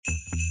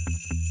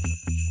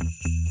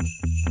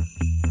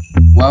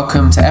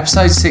Welcome to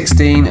episode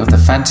 16 of the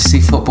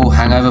Fantasy Football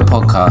Hangover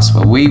podcast,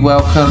 where we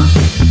welcome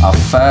our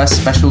first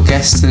special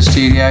guest to the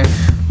studio.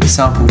 We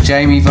sample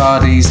Jamie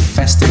Vardy's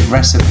festive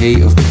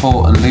recipe of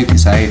port and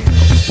Lucozade,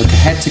 look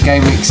ahead to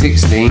game week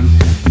 16,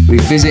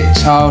 revisit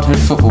childhood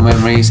football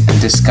memories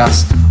and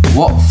discuss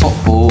what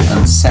football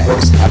and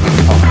sex have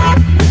in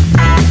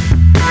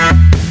common.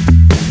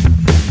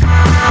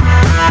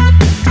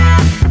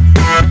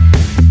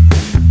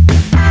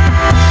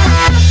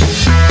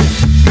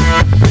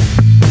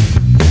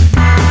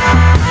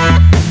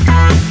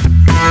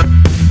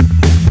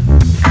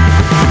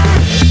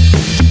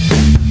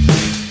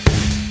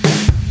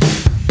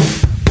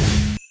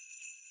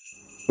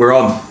 We're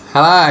on.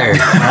 Hello.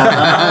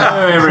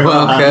 Hello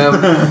everyone.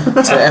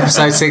 Welcome to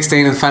episode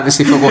 16 of the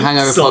Fantasy Football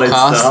Hangover Solid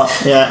podcast.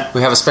 start. Yeah.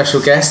 We have a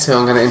special guest who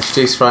I'm going to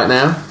introduce right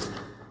now.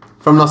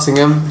 From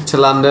Nottingham to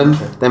London,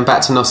 then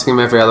back to Nottingham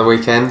every other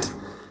weekend.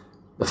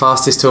 The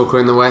fastest talker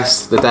in the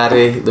West, the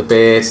daddy, the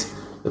beard,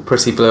 the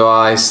pretty blue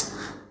eyes,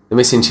 the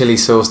missing chili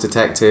sauce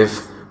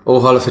detective. All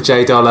holler for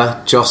J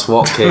Dollar, Joss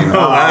Watkin. Oh,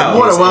 wow.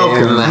 What a Is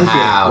welcome. in the Thank you.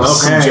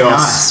 house. Welcome, Very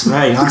Joss. nice,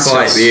 very nice.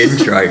 Quite the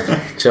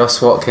intro.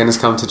 Joss Watkin has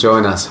come to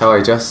join us. How are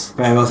you, Joss?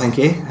 Very well, thank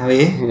you. How are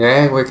you?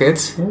 Yeah, we're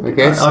good. We're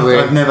good.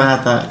 I've never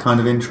had that kind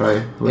of intro.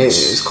 It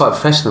was quite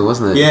professional,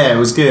 wasn't it? Yeah, it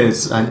was good.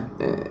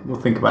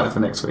 We'll think about it for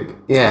next week.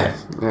 Yeah,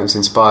 it was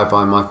inspired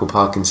by Michael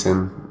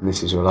Parkinson, and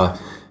This Is Your Life.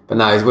 But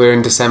no, we're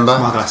in December.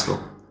 My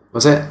gospel.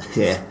 Was it?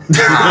 Yeah.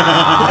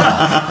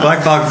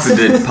 Like Parkinson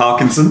did.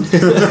 Parkinson.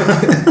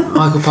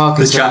 Michael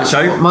Parkinson. The chat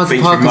show Michael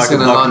featuring Parkinson Michael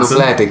and Lionel Parkinson.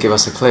 Blair did give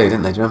us a clue,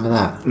 didn't they? Do you remember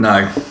that?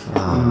 No.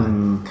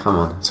 Come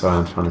on. Sorry,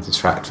 I'm trying to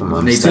distract from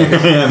my Need mistake. to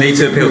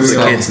appeal to the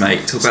So- kids,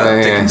 mate. Talk So, about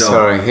Dick yeah, and Dog.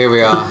 sorry. Here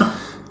we are.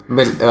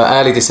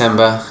 Early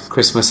December.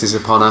 Christmas is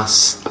upon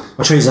us.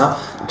 My tree's up.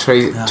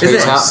 Trees it?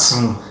 up.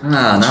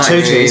 Ah, nice.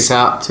 Two Trees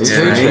up. Two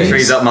Yeah, trees.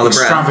 trees up, Mother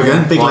Brad.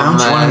 Extravagant, big One lounge.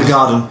 man. One in the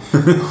garden.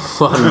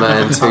 One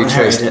man, two I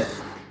inherited trees. it.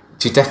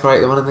 Do you decorate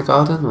the one in the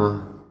garden?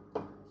 Or?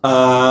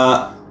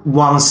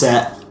 One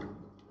set,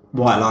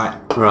 white light.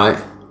 Right.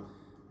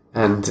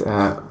 And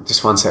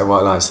just one set of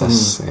white lights.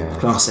 That's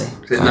Classy.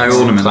 Is it no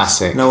ornaments?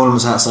 Classic. No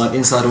ornaments outside,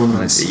 inside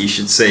ornaments. You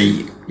should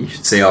see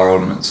our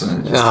ornaments.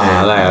 And Oh, just,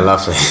 they are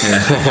lovely.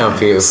 They are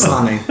beautiful.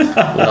 Stunning.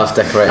 Love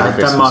decorating the That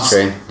Christmas must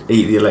tree.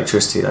 eat the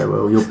electricity though,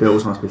 Will. Your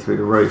bills must be through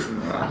the roof.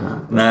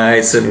 No,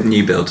 it's a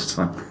new build. It's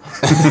fine.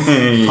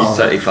 It's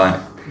totally fine.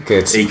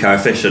 Good.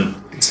 Eco-efficient.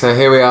 So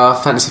here we are,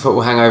 Fantasy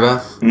Football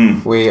Hangover.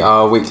 We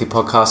are a weekly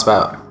podcast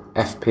about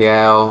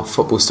FPL,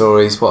 football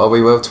stories. What are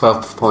we, Will?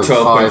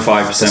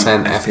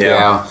 12.5%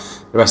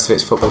 FPL. The rest of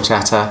it's football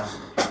chatter.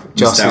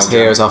 Joss is Nostalgia.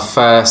 here as our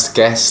first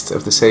guest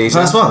of the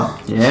season. First one.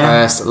 Yeah.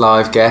 First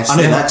live guest. I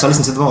knew that because I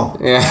listened to them all.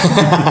 Yeah.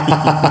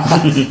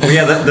 Well,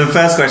 yeah, the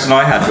first question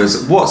I had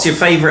was, what's your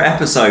favourite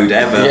episode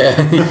ever?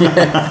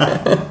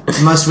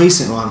 The most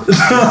recent one.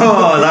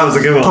 Oh, that was a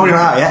good one. Probably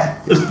not out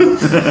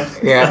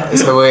yet. Yeah,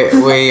 so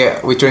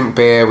we drink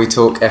beer, we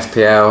talk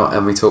FPL,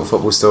 and we talk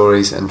football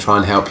stories and try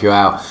and help you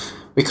out.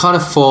 We kind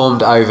of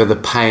formed over the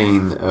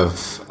pain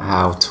of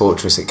how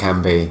torturous it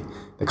can be,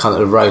 the kind of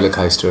the roller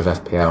coaster of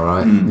FPL,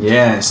 right?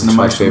 Yeah, it's an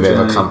Try to be a emotional bit of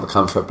journey. a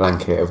comfort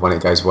blanket of when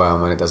it goes well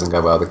and when it doesn't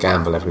go well, the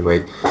gamble every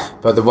week.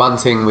 But the one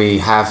thing we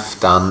have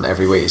done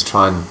every week is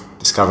try and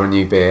discover a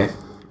new beer.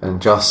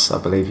 And Joss, I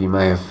believe you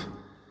may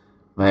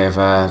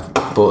have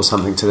brought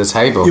something to the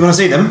table. You want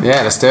to see them?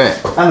 Yeah, let's do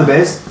it. And the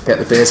beers. Get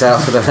the beers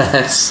out for the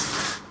lads.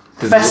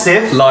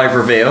 Festive. Live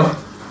reveal.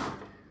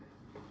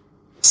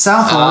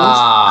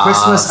 Southwold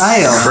Christmas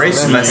Ale.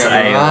 Christmas Look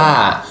at ale.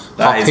 that.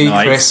 That is Hoppy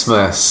nice.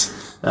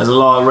 Christmas. There's a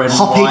lot of red and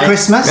Hoppy white.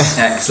 Christmas.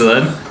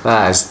 Excellent.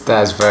 That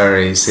is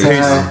very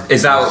seasonal.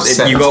 Is that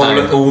Set you the got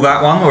tone. all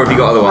that one, or have you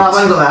got other No, I've ones?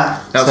 only got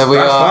that. That's, So we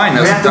that's are- fine. We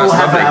That's, have to all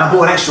that's have that. I lovely.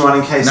 bought an extra one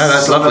in case. No,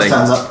 that's someone lovely.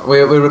 Stands up.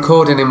 We're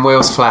recording in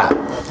Will's flat.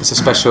 It's a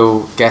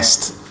special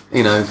guest,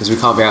 because we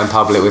can't be out in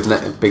public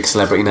with big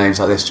celebrity names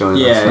like this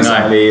joining Yeah, us.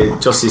 exactly.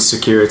 Joss's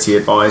security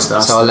advised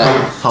us. So I'll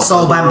let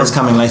Sol Bamba's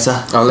coming later.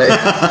 I'll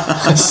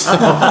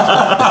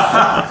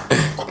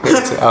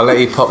let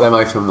you pop them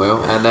open,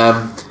 Will,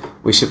 and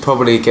we should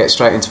probably get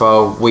straight into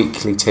our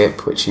weekly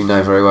tip, which you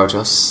know very well,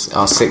 Joss.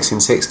 Our 6 in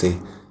 60.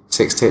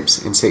 6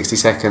 tips in 60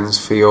 seconds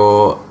for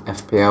your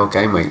FPL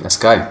game week. Let's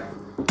go.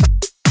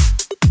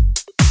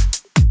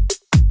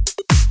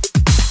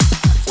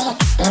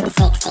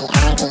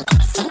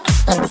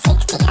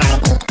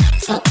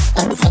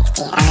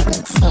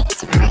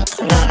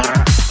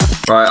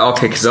 Right, I'll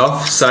kick us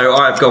off. So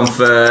I've gone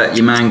for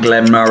your man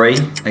Glenn Murray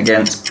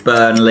against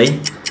Burnley.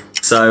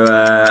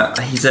 So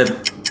he's a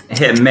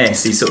hit and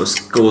miss. He sort of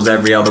scores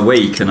every other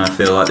week, and I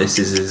feel like this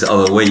is his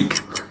other week.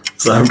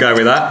 So I'm going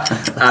with that.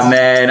 And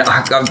then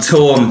I'm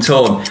torn.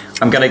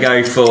 I'm going to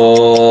go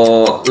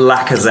for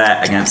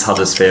Lacazette against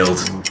Huddersfield.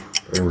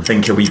 I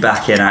think he'll be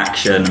back in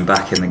action and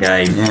back in the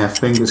game. Yeah,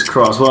 fingers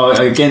crossed. Well,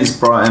 against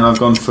Brighton, I've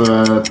gone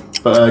for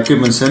But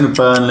Goodmanson of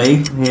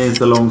Burnley, here's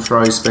the long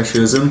throw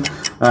specialism.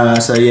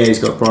 So yeah, he's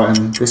got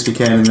Brighton this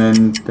weekend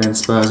and then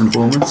Spurs and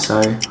Bournemouth.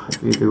 So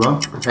hopefully he'll do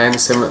well. Okay, and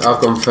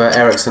I've gone for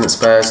Ericsson at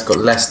Spurs. Got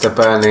Leicester,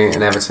 Burnley,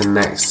 and Everton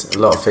next. A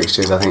lot of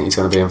fixtures. I think he's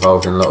going to be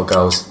involved in a lot of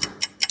goals.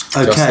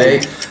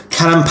 Okay.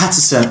 Callum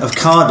Patterson of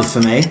Cardiff for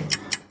me.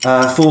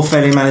 4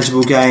 fairly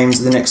manageable games.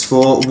 The next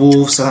 4: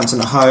 Wolves, Southampton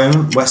at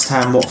home, West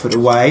Ham, Watford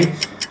away,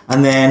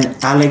 and then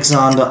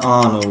Alexander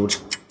Arnold.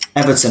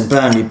 Everton,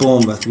 Burnley,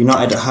 Bournemouth,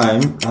 United at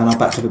home, and I'll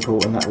back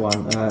Liverpool in that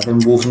one. Then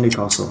Wolves and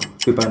Newcastle.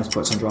 Good bonus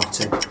points on draft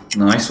too.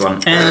 Nice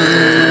one.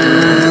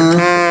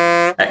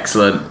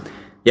 Excellent.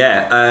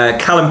 Yeah,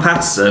 Callum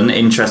Patterson,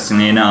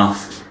 interestingly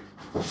enough,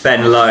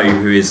 Ben Lowe,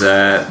 who is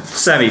a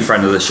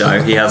semi-friend of the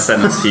show, he has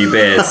sent us a few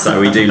beers, so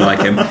we do like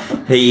him.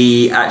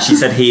 He actually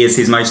said he is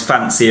his most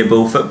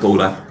fanciable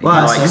footballer. He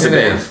likes a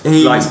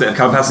bit of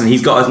Callum Patterson. He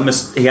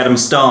had a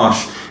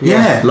moustache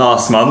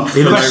last month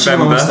in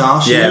November.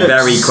 Yeah,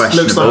 very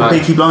questionable. Looks like a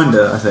Peaky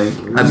Blinder, I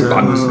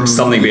think.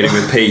 Something beginning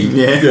with P.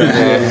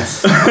 Yeah.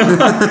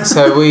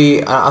 So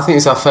I think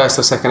it's our first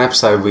or second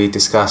episode. We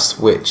discussed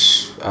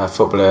which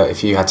footballer,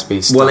 if you had to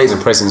be stuck in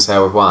a prison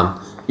cell with one.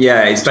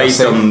 Yeah, it's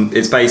based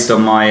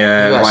on my.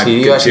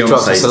 You actually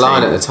dropped us a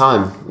line at the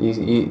time.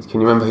 You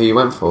can you remember who you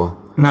went for?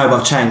 No, but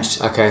I've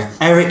changed. Okay.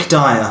 Eric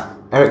Dyer.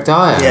 Eric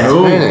Dyer? Yeah.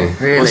 Really?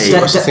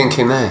 What's you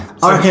thinking there?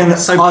 I reckon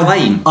so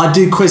plain. I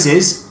do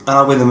quizzes and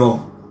I win them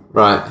all.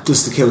 Right.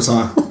 Just to kill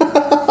time.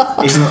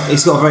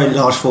 He's got a very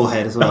large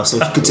forehead as well, so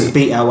it's good to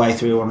beat our way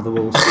through one of the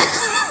walls.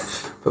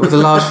 But would a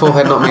large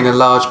forehead not mean a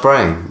large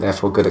brain,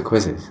 therefore good at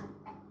quizzes?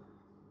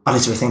 I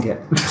need to rethink it.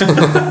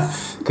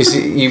 Because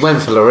you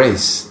went for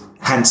Lloris.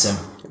 Handsome.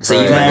 So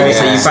you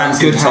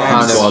fancy the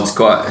top squads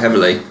quite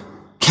heavily.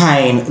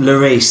 Kane,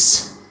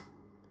 Lloris.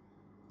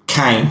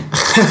 Kane. Kane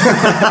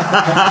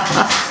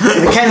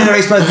and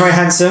Lloris both very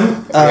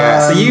handsome.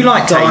 So you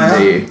like Dyer, Kane,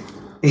 do you?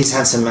 He's a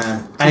handsome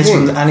man,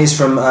 and he's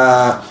from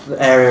the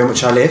area in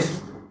which I live.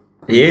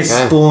 He is.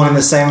 Okay. Born in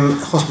the same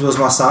hospital as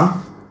my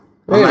son.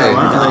 Really?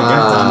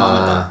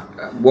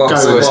 What?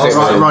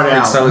 Right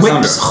out.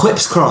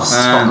 Whips Cross.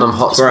 Tottenham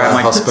Hotspur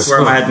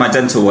where I had my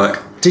dental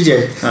work. Did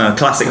you?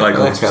 Classic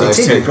local.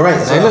 He did great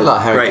as They well. look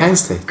like Harry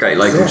Kane's team. Great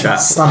local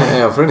chat. Stunning.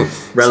 Yeah, brilliant.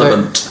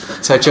 Relevant.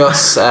 So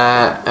Joss,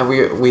 and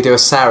we do a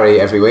Sari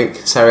every week.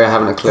 Sari, I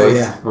haven't a clue. Oh,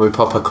 yeah. And we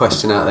pop a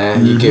question out there.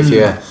 You give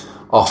your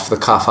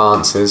off-the-cuff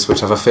answers,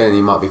 which I have a feeling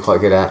you might be quite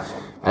good at,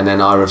 and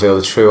then I reveal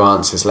the true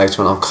answers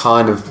later on. I'm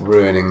kind of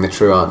ruining the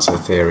true answer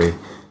theory.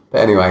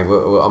 But anyway,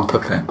 I'm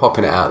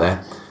popping it out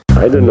there.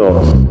 I don't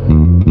know.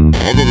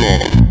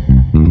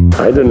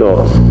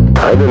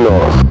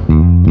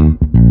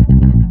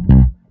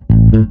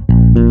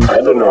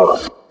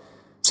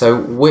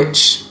 So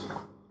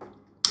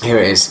here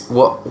it is.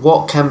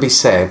 What can be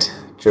said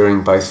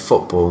during both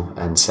football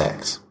and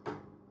sex?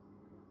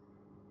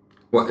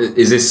 What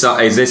is this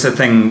a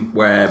thing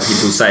where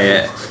people say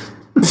it?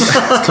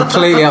 It's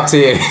completely up to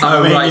you.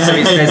 Oh right, so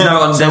there's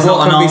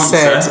not an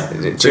answer.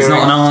 There's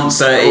not an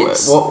answer.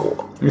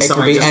 It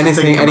can be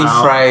anything, any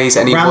phrase,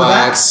 any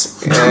words.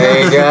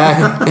 There you go.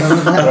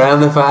 Around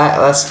the back. I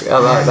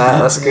like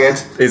that. That's good.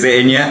 Is it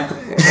in yet?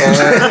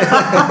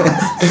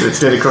 It's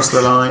dead across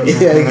the line.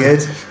 Yeah,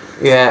 good.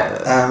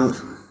 Yeah.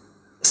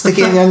 Stick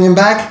it in the onion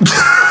bag.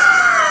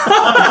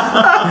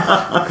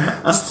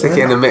 Stick it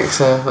in the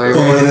mixer. Maybe.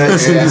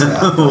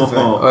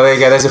 Oh, Well, there you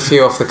go. There's a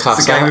few off the cuff.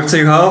 It's a game of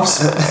two halves.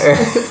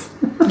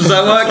 Does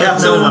that work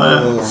at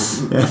all?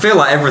 I feel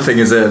like everything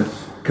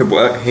could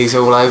work. He's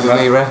all over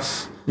me,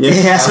 ref.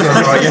 Yes.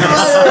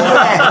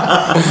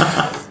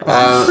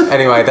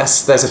 Anyway,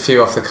 there's a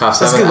few off the cuff.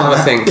 So have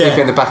a think. Keep it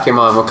in the back of your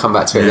mind. We'll come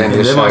back to it at the end of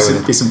the There show.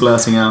 might be some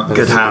blurting out.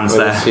 Good hands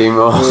with there. a few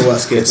more.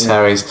 that's good,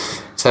 Terry's.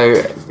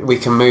 So we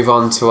can move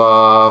on to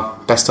our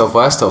best of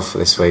worst of for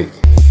this week.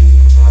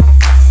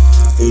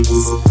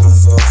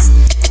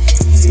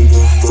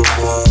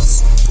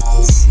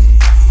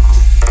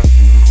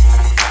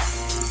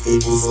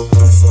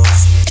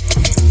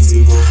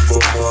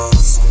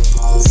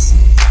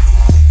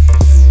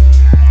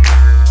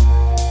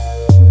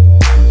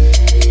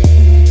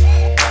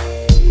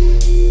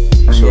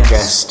 Special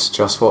guest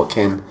Joss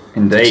Watkin.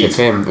 Indeed. Chip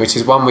in, which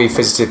is one we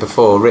visited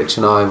before. Rich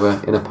and I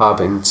were in a pub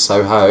in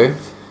Soho,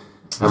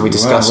 and we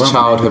discussed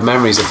childhood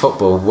memories of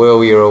football.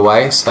 Will, you're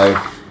away, so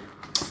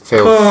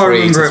feel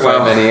free to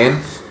throw many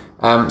in.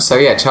 So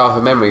yeah,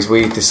 childhood memories.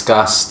 We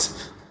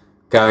discussed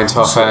going to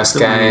our first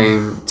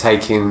game,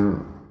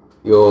 taking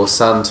your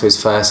son to his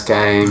first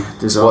game,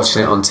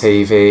 watching it on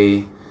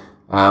TV,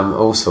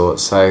 all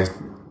sorts. So,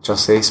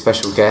 Jossie,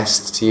 special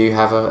guest, do you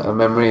have a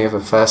memory of a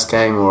first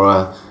game or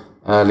a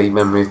early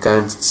memory of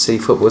going to see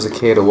football as a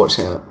kid or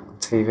watching it on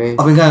TV?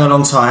 I've been going a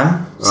long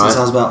time, since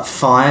I was about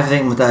 5. I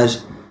think my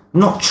dad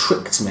not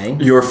tricked me.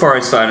 You're a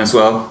Forest fan as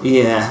well.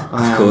 Yeah,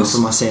 I am, course.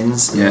 for my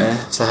sins. Yeah.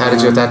 So how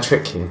did your dad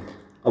trick you?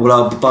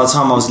 Well, by the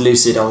time I was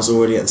lucid, I was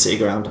already at the City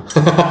Ground,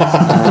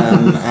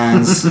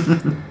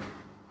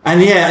 and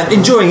yeah,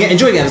 enjoying it at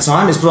the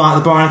time. It's like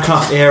the Brian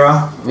Clough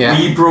era. Yeah.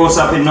 Were you brought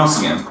up in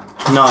Nottingham?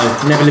 No,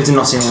 never lived in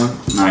Nottingham.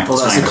 No, Well,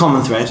 that's a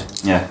common thread.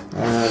 Yeah.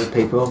 The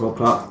people, Rob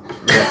Clark.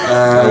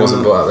 I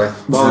wasn't brought up there.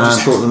 Well, I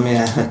just brought them,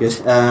 yeah, good.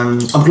 I'm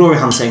glory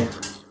hunting.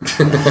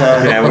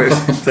 Yeah, we're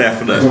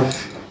definitely.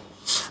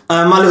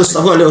 I've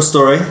got a little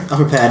story. I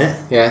prepared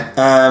it. Yeah.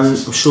 I'm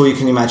sure you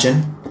can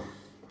imagine.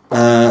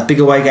 Big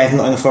away game from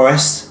Nottingham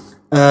Forest,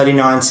 early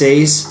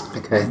 90s.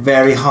 Okay.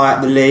 Very high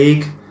up the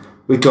league.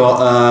 We've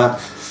got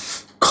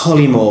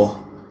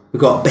Collymore.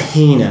 We've got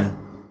Bohinen.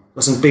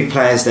 Got some big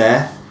players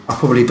there. I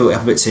probably built it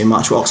up a bit too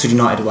much. We're Oxford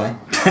United away.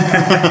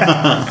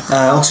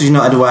 Oxford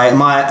United away.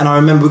 And I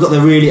remember we got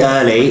there really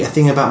early. The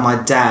thing about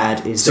my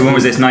dad is... So when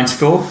was this,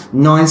 94?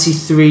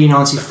 93,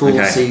 94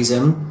 Okay.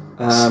 season.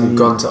 So you've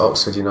gone to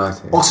Oxford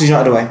United. Oxford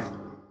United away.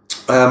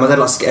 My dad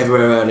likes to get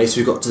everywhere early, so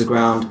we got to the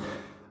ground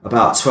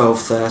about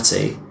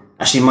 12:30.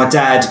 Actually, my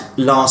dad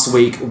last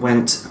week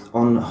went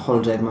on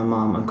holiday with my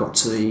mum and got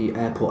to the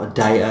airport a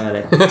day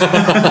early.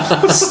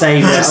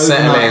 Stayed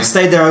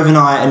there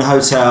overnight in a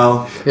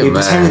hotel. He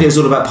pretended it was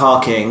all about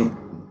parking.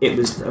 It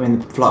was. I mean,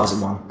 the flight was at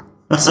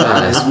 1. So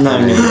there's no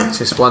need.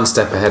 Just one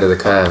step ahead of the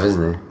curve,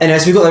 isn't he? Anyway,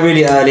 so we got there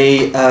really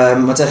early.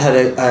 My dad had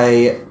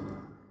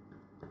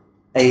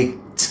a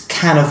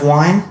can of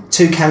wine,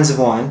 2 cans of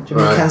wine. Do you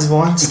remember cans of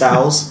wine?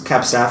 Stowels,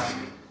 cab staff.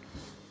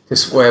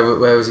 Just where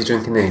was he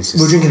drinking these?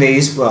 We were drinking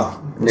these. Well,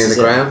 near the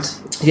ground.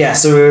 Yeah,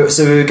 so we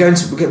were going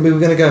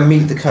to go and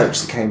meet the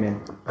coach that came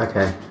in.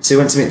 Okay. So we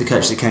went to meet the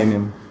coach that came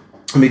in,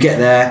 and we get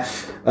there.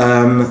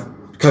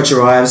 Coach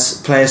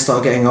arrives. Players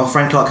start getting off.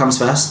 Frank Clark comes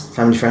first,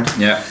 family friend.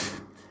 Yeah.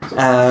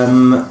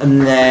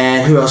 And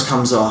then who else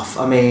comes off?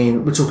 I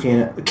mean, we're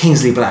talking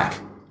Kingsley Black.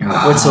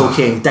 We're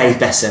talking Dave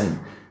Besson.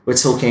 We're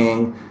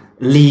talking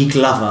Lee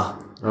Glover.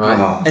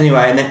 Right. Anyway,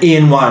 and then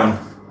Ian Wone.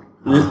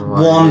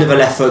 Wand of a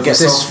left foot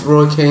gets Is this off.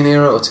 Roy Keane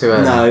era or too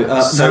early?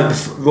 No,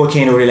 Roy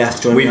Keane already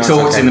left. We've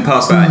talked in the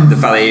past about the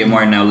fact that Ian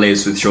Warren now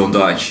lives with Sean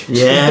Dyche.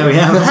 Yeah, we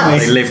have.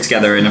 They live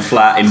together in a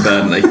flat in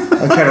Burnley.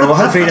 Incredible. Well,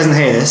 hopefully he doesn't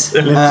hear this.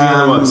 Live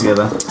together, work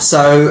together.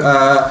 So,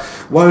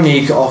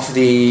 Woney got off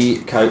the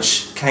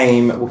coach,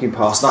 came walking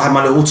past, and I had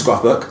my little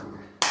autograph book.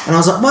 And I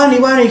was like, Woney,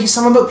 can you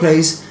sign my book,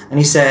 please? And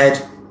he said,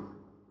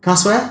 can I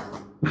swear?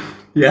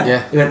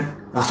 Yeah. He went,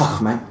 oh, fuck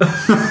off, mate.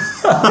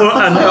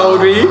 And how old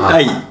were you?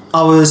 8.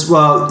 I was,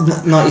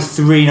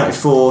 93,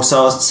 94, so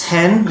I was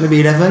 10,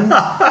 maybe 11.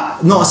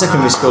 Not at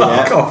secondary school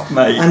yet. Fuck off,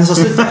 mate. And so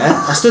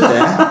I stood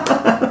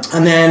there,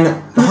 and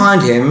then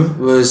behind him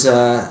was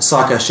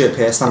Psycho Stuart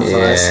Pearce,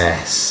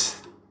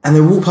 Yes. and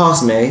they walked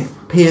past me.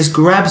 Pearce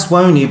grabs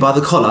Woney by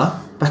the collar,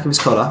 back of his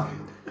collar,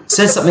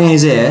 said something in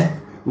his ear.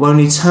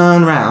 Woney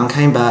turned round,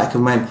 came back,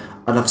 and went,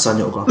 I'd love to sign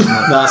your autograph, mate.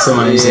 That's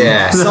amazing.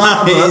 Yeah. Signed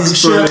my book.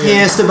 Stuart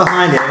Pearce stood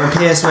behind him, and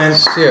Pearce went,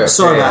 Stuart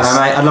sorry about Pearce.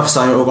 that, mate. I'd love to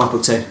sign your autograph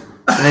book too.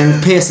 And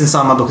then Pearson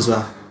signed my book as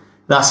well.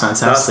 That's That's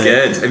fantastic.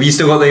 good. Have you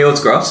still got the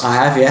autographs? I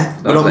have, yeah.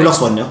 We Lovely.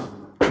 lost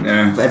 1-0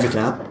 Yeah. for every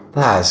club.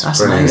 That's That's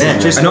brilliant. amazing. Yeah,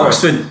 just And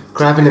Oxford.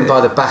 Grabbing him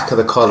by the back of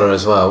the collar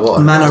as well.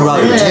 What? Manor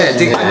Road.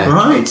 Yeah.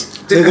 Right.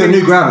 They've got a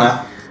new ground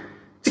now.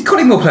 Did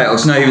Collymore play at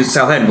Oxford? No, he was at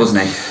Southend,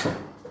 wasn't he?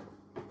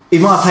 He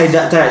might have played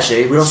that day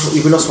actually. We lost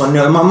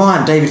 1-0. In my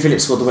mind, David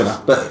Phillips scored the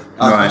winner, but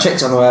I Right.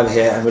 checked on the way over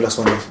here and we lost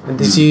 1-0. And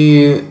did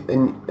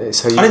you?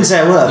 So you, I didn't say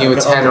a word. You were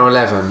but 10 or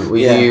 11. Were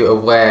Yeah. you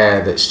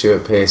aware that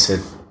Stuart Pearce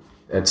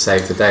had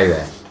saved the day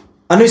there?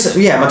 I knew.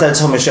 Yeah, my dad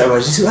told me straight away.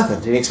 Did you see what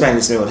happened? He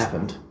explained to me what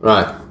happened.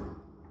 Right.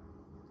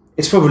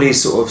 It's probably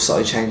sort of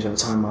slightly changed over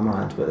time in my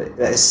mind, but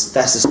that's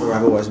the story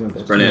I've always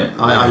remembered. Brilliant.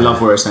 I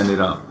love where it's ended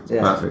up.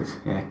 Yeah. Perfect.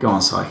 Yeah, go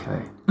on,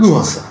 Psycho. Who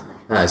was that?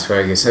 That's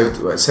very good.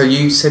 So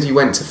you said you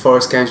went to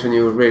Forest games when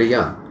you were really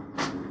young?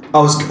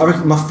 I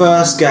reckon my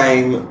first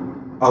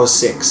game, I was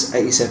 6,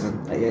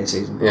 87, 88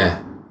 season. Yeah.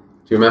 Do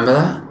you remember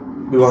that?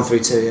 We won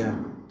 3-2, yeah.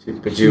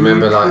 But do you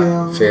remember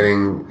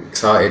feeling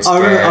excited, I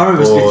scared,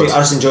 remember bored? I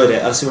just enjoyed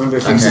it. I just remember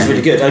things Okay. was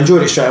really good. I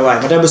enjoyed it straight away.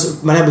 My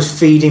dad was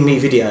feeding me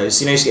videos.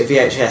 You know, you used to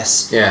get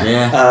VHS.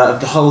 Yeah.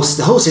 Of the whole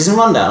season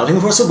rundown. I think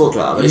for a football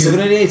club. At least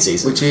the 88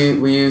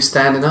 season. Were you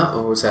standing up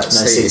or was that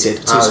seated?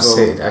 Seated. Oh, Too small.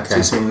 seated. Okay.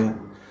 Too small, yeah.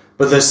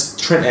 But the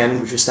Trent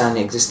End, which was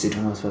standing, existed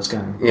when I was first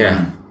going. Yeah.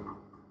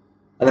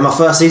 And then my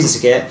first season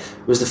ticket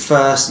was the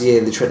first year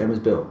the Trent End was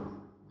built.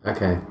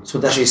 Okay. So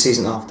it was actually a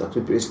season after.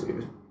 It was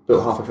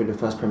built halfway through the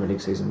first Premier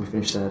League season. We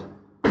finished third.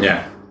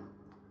 Yeah.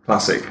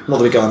 Classic. Not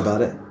that we go on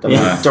about it. W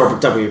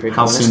European.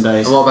 Halcyon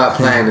days. And what about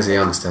playing as a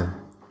youngster? Do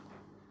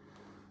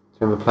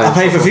you remember playing? I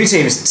played for a few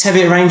teams.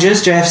 Teviot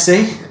Rangers,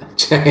 JFC.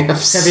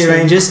 Teviot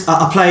Rangers.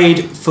 I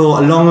played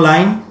for Long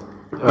Lane.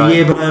 Right. The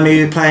year below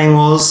me playing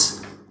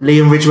was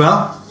Liam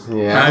Ridgewell.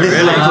 Yeah. Oh,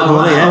 really? Played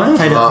football, yeah.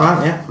 Played up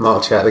front, yeah.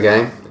 Marked you out the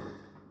game.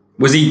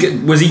 Was he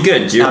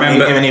good? Do you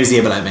remember? I mean, he was the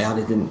year below me. I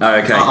didn't. Oh,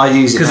 okay. I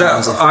use it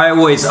because now,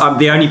 I'm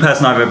the only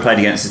person I've ever played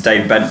against is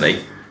David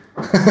Bentley.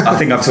 I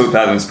think I've talked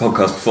about it on this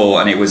podcast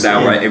before, and it was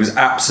It was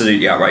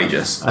absolutely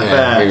outrageous.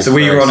 Yeah, he was So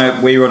we were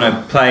close. on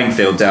a playing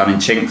field down in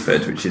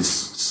Chinkford, which is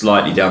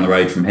slightly down the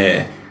road from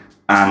here,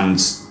 and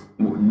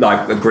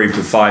like a group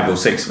of 5 or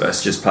 6 of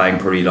us just playing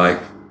probably like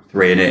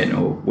 3 and in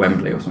or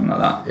Wembley or something like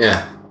that.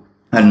 Yeah.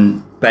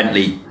 And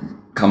Bentley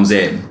comes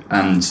in,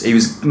 and he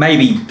was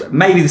maybe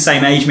the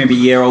same age, maybe a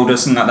year older,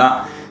 something like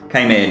that.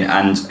 Came in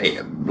and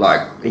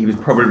he was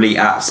probably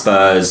at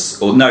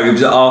Spurs, or no, he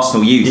was at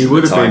Arsenal Youth He at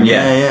would the have time. been,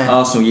 yeah.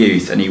 Arsenal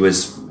Youth, and he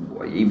was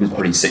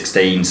probably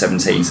 16,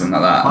 17, something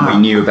like that. Wow. And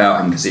we knew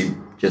about him because he'd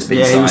just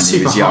been signed. He was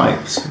super young,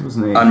 hyped,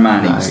 wasn't he? and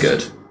man, he That was age.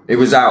 good. It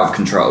was out of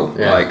control,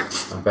 I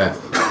bet.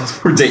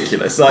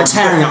 ridiculous. Like,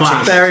 Tearing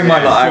up bearing in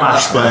mind,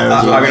 Flash player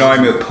as well. I mean,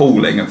 I'm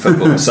appalling at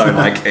football, so You were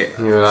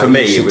like, for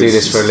me, you should it was do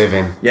this for a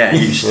living. Yeah,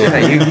 you should.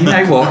 You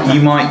know what?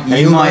 You might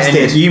end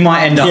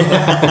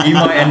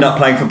up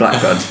playing for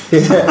Blackburn.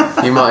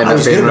 You might end up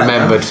was being good back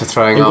remembered for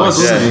throwing He was,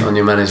 ice wasn't he? on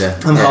your manager.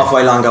 And the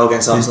halfway line goal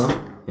against Arsenal.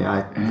 Yeah,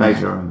 I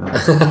vaguely remember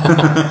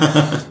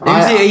that.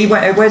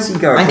 Where's he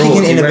go? And abroad?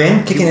 kicking it in He a went-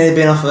 bin. Kicking it in a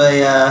bin off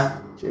a...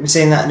 have you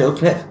seen that little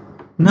clip?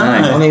 No.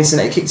 On the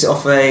internet, he kicked it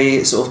off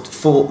a sort of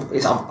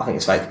I think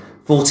it's fake,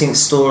 14th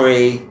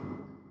story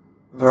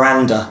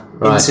veranda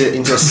Right.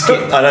 into a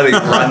skip. I don't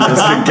think Randers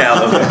can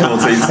count on the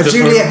 14s. A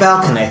Juliet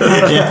balcony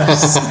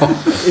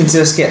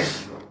into a skip.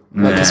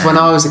 Because when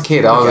I was a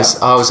kid, I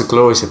was a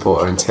Glory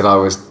supporter until I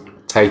was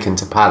taken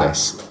to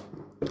Palace,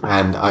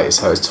 and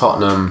so it was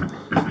Tottenham,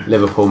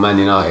 Liverpool, Man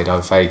United.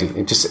 I vaguely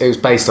it was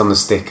based on the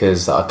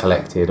stickers that I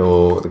collected,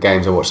 or the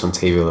games I watched on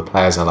TV, or the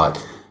players I liked.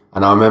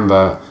 And I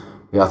remember,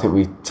 I think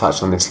we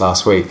touched on this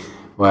last week,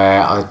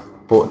 where I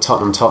bought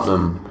Tottenham.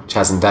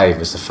 Chaz and Dave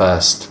was the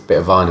first bit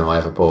of vinyl I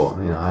ever bought.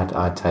 You know, I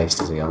had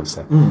taste as a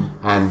youngster,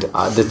 and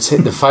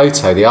the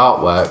photo, the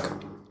artwork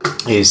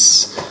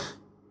is,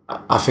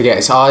 I forget,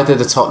 it's either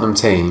the Tottenham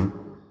team,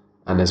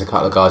 and there's a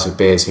couple of guys with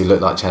beards who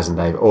look like Chaz and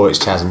Dave, or it's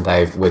Chaz and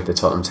Dave with the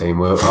Tottenham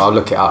team. I'll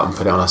look it up and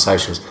put it on our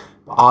socials.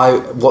 I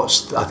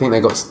watched. I think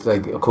of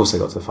course they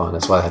got to the final.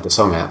 That's why they had the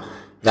song out.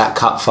 That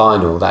cup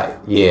final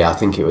that year, I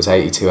think it was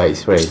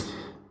 82-83.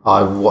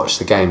 I watched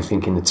the game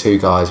thinking the two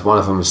guys. One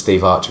of them was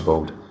Steve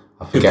Archibald.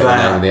 I forget the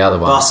name of the other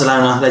one.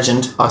 Barcelona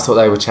legend. I thought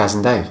they were Chaz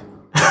and Dave.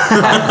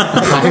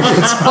 Playing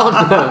for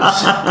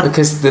Tottenham.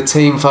 Because the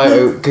team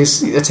photo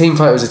was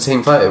a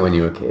team photo when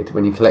you were a kid,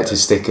 when you collected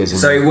stickers. And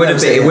So it would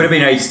have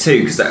been 82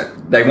 because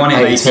they won in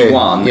 82,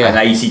 81, yeah. and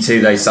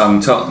 82 they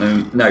sung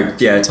Tottenham. No,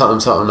 yeah,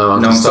 Tottenham, no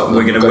one no, can stop we're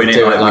them. going to win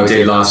it like we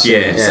did last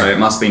year. Yeah. So it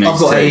must be 82. I've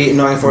got a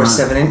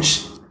 947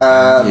 inch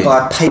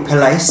by Paper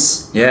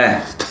Lace.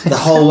 Yeah, The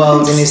whole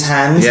world in his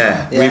hand.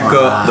 yeah, we've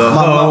got the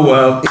My whole mum-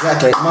 world.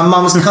 Exactly. My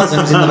mum's cousin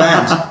was in the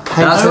band.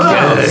 That's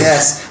good.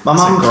 Yes. My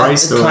mum great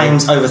story.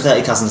 claims over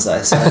 30 cousins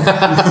though. So.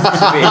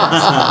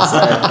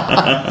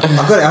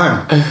 I've got it at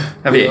home.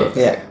 Have you?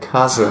 Yeah.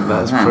 Cousin,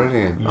 that's Man.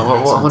 brilliant. Yeah, I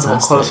wonder what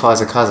fantastic.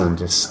 qualifies a cousin?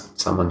 Just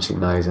someone she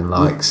knows and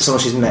likes.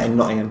 Someone she's met in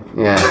Nottingham.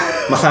 Yeah.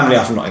 My family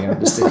are from Nottingham,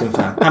 just to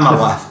confirm. And my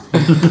wife.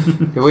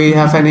 Do we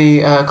have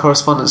any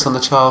correspondence on the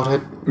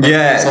childhood?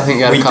 Yeah, I think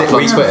you had a couple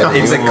on Twitter.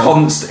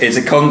 It's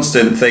a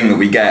constant thing that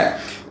we get.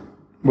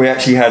 We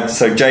actually had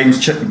James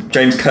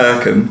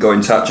Kirkham got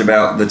in touch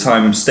about the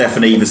time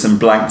Stefan Everson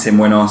blanked him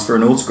when asked for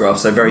an autograph.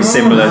 So very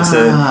similar to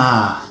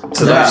that,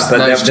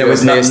 but there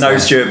was no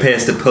Stuart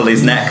Pearce to pull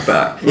his neck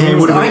back. Yeah, it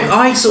would have been.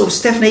 I sort of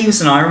Stefan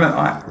Everson. I remember.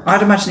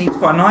 I'd imagine he's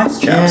quite a nice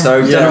chap.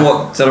 So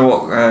don't know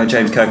what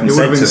James Kirkham It would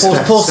said have to been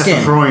him. Poor Stefan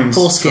skin. Freund's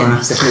Poor skin. trying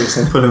to Stefan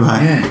Everson. Put him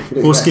back.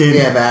 Yeah. Poor skin.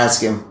 Yeah, bad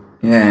skin.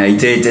 Yeah, he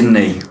did, didn't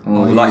he?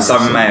 Like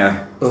Simon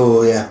Mayo.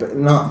 Oh yeah, but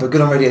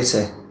good on radio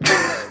too.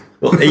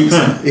 Well,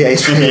 Everson. Yeah,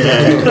 he's really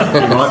He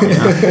might be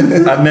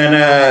now. And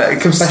then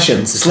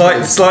Confessions.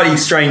 Slightly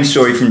strange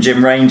story from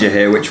Jim Ranger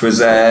here, which was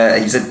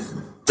he said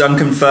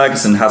Duncan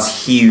Ferguson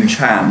has huge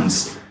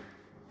hands.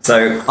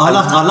 So I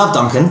love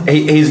Duncan.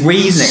 his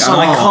reasoning, So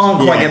and I can't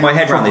hard. quite get my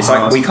head around this. Like,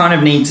 hard. we kind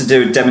of need to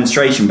do a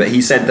demonstration, but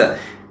he said that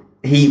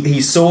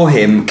he saw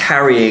him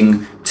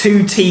carrying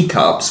 2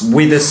 teacups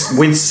with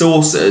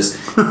saucers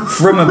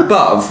from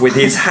above with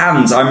his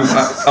hands over the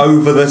cup and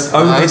over the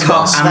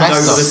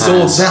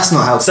saucer. That's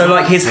not helpful. So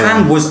like his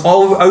hand was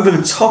over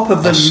the top of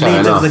the That's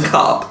lid showing of the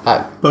off.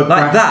 cup. But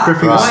Like that.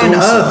 gripping a Why on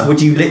saucer. earth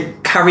would you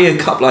carry a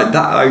cup like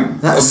that?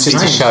 That's Just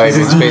to strange. show him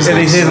his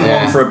business. This isn't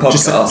Yeah. one for a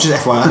podcast.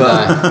 Just FYI.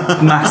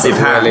 but massive Will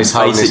hands, is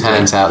holding his basically.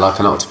 hands out like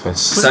an octopus.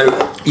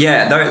 So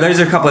yeah, those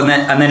are a couple,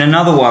 and then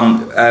another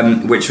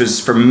one which was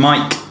from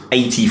Mike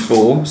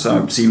 84. So I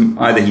assume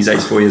either he's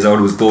 84 years old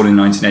or was born in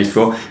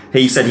 1984.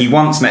 He said he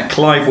once met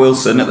Clive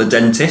Wilson at the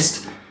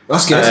dentist.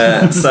 That's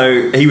good.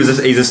 So he's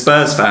a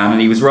Spurs fan,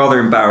 and he was rather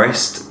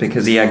embarrassed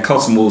because he had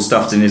cotton wool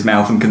stuffed in his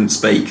mouth and couldn't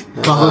speak.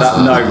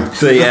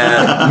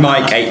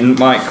 Mike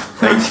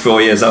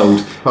 84 years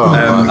old.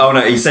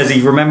 No, he says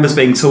he remembers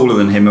being taller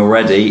than him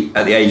already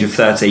at the age of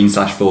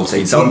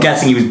 13/14. So I'm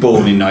guessing he was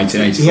born in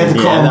 1984. He had the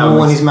Yeah, cotton that wool in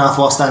was- his mouth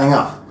while standing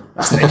up.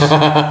 That's niche.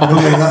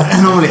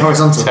 normally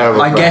horizontal.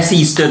 Terrible. I guess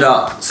he stood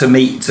up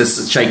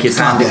to shake his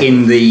hand Yeah.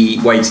 in the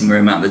waiting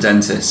room at the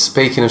dentist.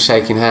 Speaking of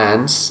shaking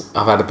hands,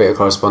 I've had a bit of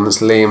correspondence.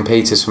 Liam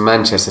Peters from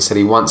Manchester said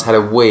he once had a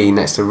wee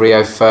next to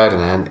Rio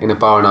Ferdinand in a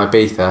bar in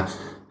Ibiza,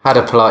 had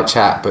a polite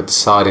chat, but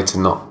decided to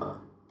not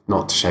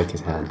to shake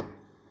his hand,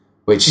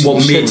 which you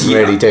shouldn't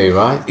really do,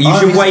 right? You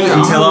should wait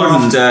until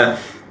after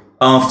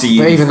after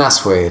you. But even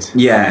that's weird.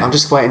 Yeah. I'm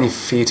just waiting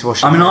for you to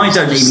wash your I mean, I hands.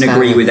 don't Just even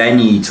agree standing. with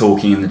any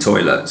talking in the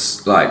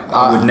toilets. Like,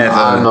 I would never.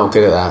 I'm not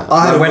good at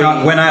that. When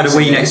I had a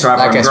wee next to That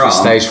Abraham gets me Grant,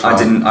 stage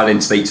fright. I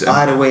didn't speak to him. I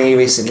had a wee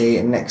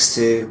recently next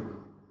to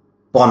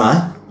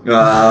Bono.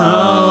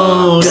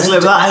 Oh,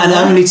 slip that in And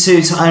there. only two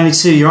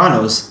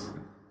urinals.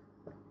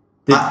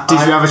 Did you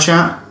have a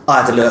chat?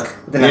 I had to look.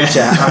 Didn't have a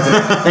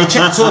chat. They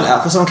checked the toilet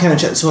out. Someone came and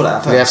checked the toilet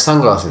out. Do they have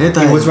sunglasses? Did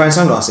He they? was wearing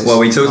sunglasses. Well,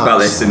 we talked about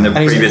this in the and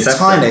he's previous episode.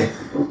 tiny.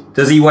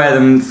 Does he wear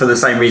them for the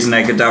same reason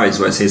Edgar Davids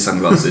wears his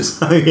sunglasses?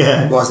 Oh,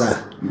 yeah. What was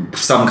that?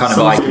 Some kind of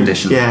eye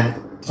condition. Yeah.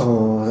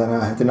 Oh, I don't know.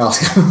 I didn't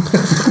ask him.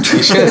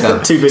 You should have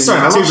done. Too busy.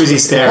 Sorry, too busy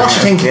staring. What's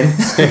thinking?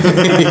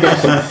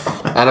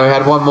 And we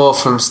had one more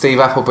from Steve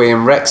Appleby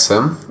in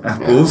Wrexham.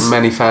 Apples.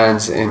 Many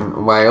fans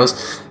in Wales.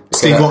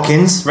 Steve Said-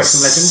 Watkins,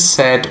 Wrexham legend.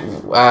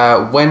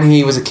 Said when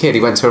he was a kid,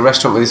 he went to a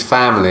restaurant with his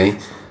family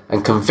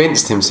and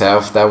convinced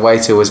himself their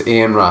waiter was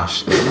Ian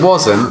Rush. It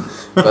wasn't,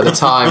 but at the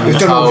time he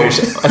told.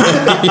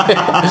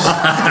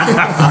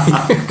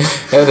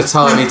 At the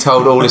time he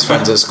told all his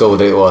friends at school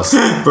that it was.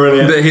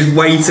 Brilliant. But his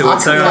waiter would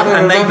turn up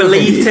and they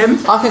believed him.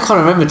 I can kind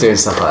of remember doing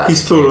stuff like that.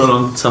 He's fallen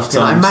on tough You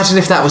know, times. imagine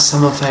if that was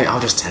someone saying, "I'll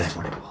just tell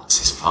everyone it was.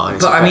 It's fine."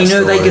 It's But a I mean,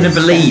 better are they going to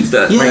story." believe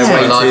that Yeah.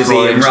 their Life waiter is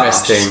more Ian Rush?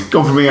 interesting.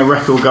 Gone from being a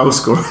record goal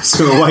scorer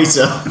to a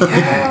waiter.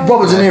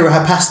 Robert De Niro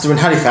had pasta in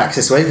Halifax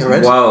this week, I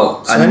read.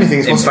 Well, So and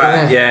anything's in possible.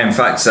 fact, in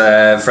fact,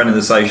 a friend of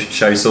the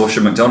show,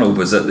 Saoirse McDonald,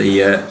 was at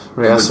the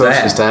was there.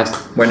 Saoirse's dad.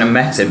 Went and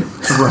met him.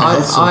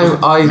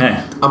 I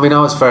Yeah. mean, I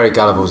was very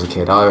gullible as a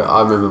kid.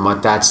 I remember my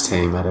dad's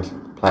team had a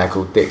player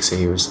called Dixie.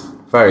 He was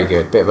very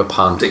good, bit of a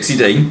punk. Dixie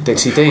Dean.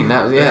 Dixie Dean.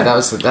 That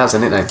was a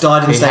nickname.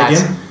 Died in the He had-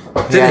 stadium.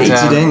 he had,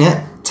 Dixie Dean, yeah.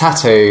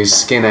 tattoos,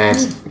 skinhead,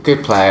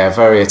 good player,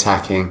 very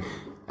attacking,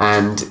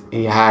 and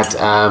he had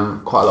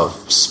quite a lot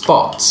of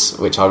spots,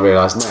 which I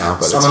realise now.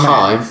 But at the Summer man.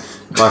 time,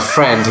 my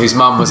friend, whose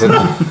mum was a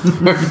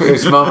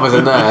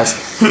nurse,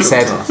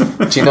 said,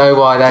 "Do you know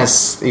why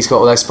he's got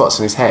all those spots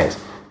on his head?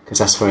 Because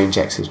that's where he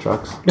injects his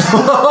drugs." Believed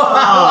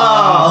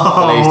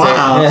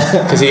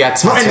it because he had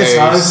Right in his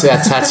tattoos. nose. He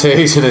had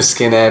tattoos and a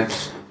skinhead.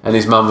 And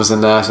his mum was a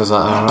nurse. I was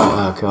like,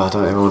 oh god, I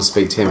don't ever want to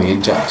speak to him. He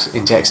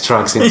injects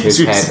drugs into his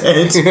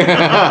head. So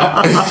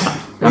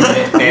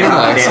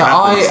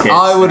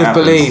I would have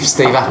believed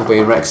Steve Appleby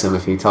in Wrexham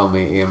if he told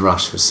me Ian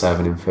Rush was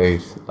serving him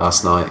food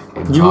last night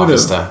in You would have?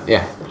 Harvester.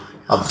 Yeah,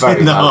 I'm very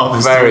In the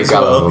Harvester very as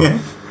well, gullible. yeah.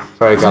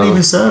 Very Can't gullible.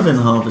 even serve in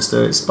the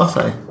Harvester. It's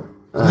buffet.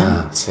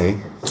 See,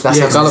 that's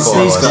how gullible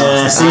I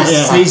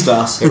was. Sneeze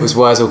glass. It was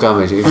Wurzel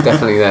Gummidge. It was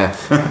definitely there.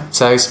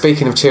 So,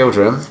 speaking of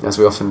children, as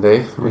we often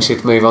do, we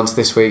should move on to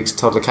this week's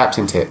toddler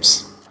captain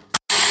tips.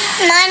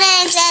 My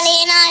name's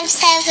Ellie and I'm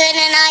 7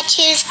 and I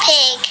choose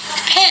pig.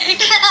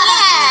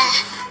 Yeah.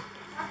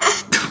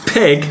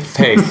 Pig.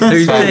 Pig.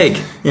 Who's So, Pig?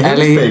 Yeah,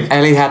 who's Pig?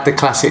 Ellie had the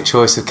classic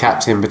choice of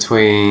captain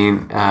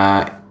between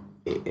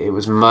it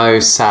was Mo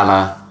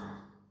Salah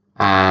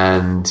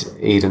and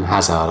Eden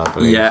Hazard, I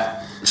believe. Yeah.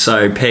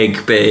 So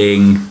Pig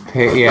being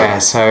Yeah.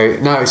 So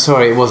no,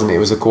 sorry, it wasn't. It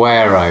was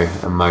Aguero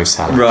and Mo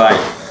Salah. right.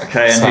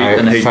 Okay, So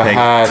and who for Pig?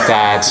 her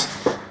dad,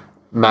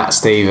 Matt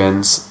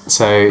Stevens.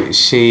 So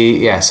she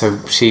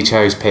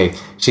chose Pig.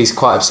 She's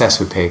quite obsessed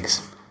with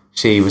pigs.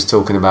 She was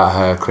talking about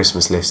her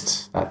Christmas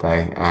list that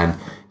day, and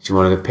she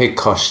wanted a pig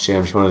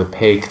costume. She wanted a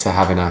pig to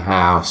have in her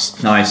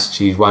house. Nice.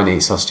 She won't eat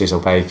sausages or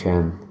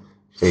bacon.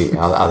 She eat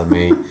other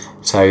meat.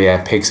 So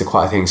yeah, pigs are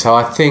quite a thing. So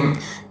I think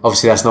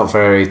obviously that's not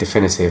very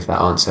definitive,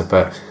 that answer,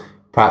 but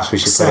perhaps we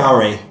should put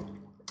Sorry.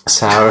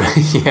 Sour.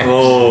 Yeah.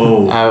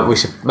 Oh. We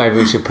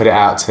should put it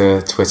out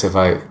to Twitter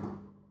vote.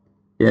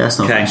 Yeah, that's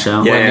not Okay. a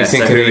shout. Yeah. When you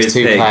think so of who these is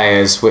two Pig?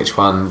 players, which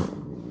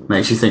one?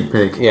 Makes you think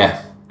pig.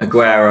 Yeah,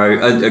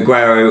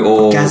 Aguero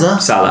or Gaza?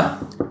 Salah.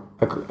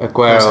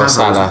 Aguero or Mo Salah.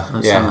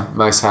 Salah. Yeah, Salah.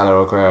 Mo Salah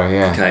or Aguero.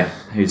 Yeah. Okay,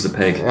 who's the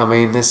pig? I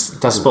mean, this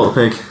doesn't. Spot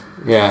the pig.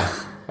 Yeah,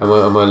 and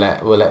we'll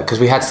let because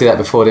we had to do that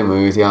before, didn't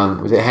we? With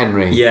young, was it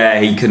Henry? Yeah,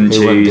 he couldn't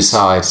Who wouldn't choose.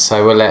 decide?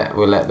 So we'll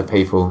let the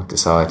people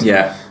decide.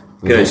 Yeah,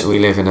 good. We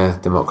live in a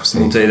democracy.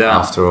 We'll do that.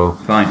 after all.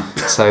 Fine.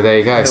 So there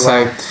you go.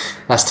 So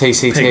that's Pick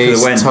for the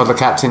TCT's win. toddler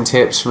captain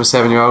tips from a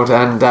 7-year-old.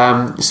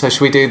 And so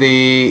should we do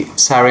the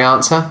Sarri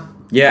answer?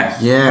 Yeah.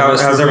 Yeah, How's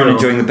that's everyone real.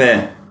 enjoying the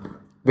beer?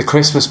 The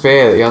Christmas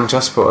beer that young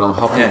Josh brought on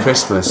Hopping Yeah.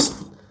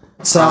 Christmas.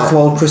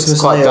 Southwold Christmas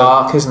It's quite Ale.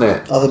 dark, isn't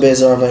it? Other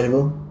beers are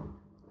available.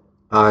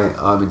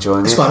 I'm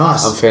enjoying It's it. quite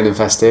nice. I'm feeling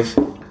festive.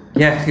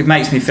 Yeah, it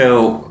makes me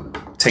feel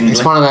tingly.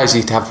 It's one of those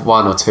you'd have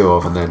one or two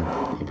of and then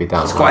you'd be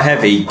done. It's quite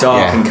heavy,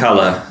 dark Yeah. in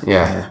colour.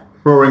 Yeah.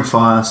 Roaring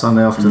fire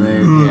Sunday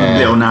afternoon. Yeah.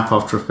 Little nap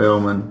after a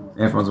film, and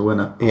everyone's a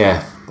winner.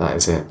 Yeah, that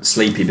is it.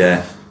 Sleepy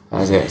beer.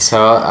 That is it. So,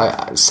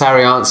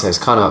 Sarri answer is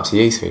kind of up to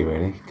you three,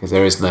 really, because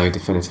there is no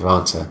definitive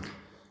answer.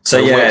 So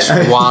yeah,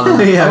 Which one,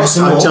 Yeah,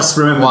 I just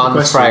remembered the one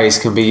question. phrase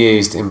can be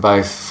used in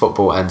both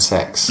football and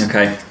sex.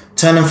 okay.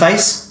 Turn and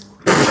face.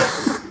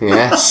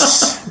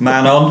 Yes.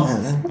 Man on.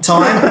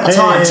 Time.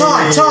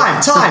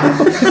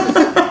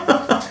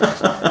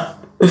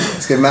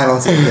 It's good man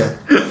on Tinder.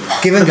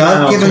 Give and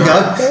go.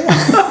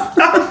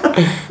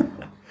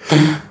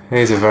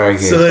 These are very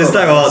good. So there's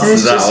no answer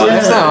to that one.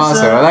 There's no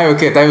answer. They were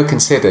good. They were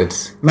considered.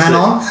 Man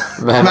on.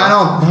 Man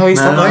on. No, he's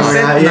not.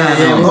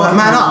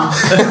 Man up.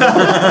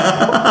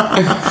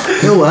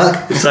 It'll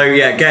work. So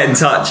yeah, get in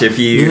touch if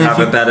you have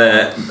a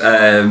better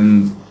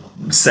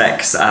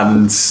sex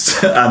and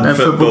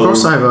football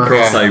crossover.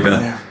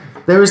 Yeah.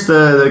 There is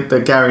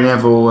the Gary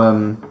Neville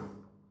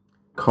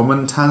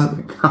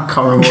commentasm. I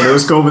can't remember what it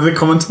was called with the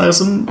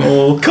commentasm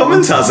or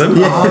commentasm.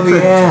 Yeah. Oh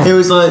yeah. It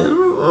was like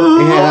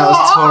that was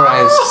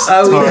Torres.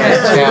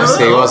 Torres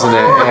Chelsea, wasn't it?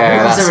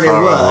 Yeah, that's really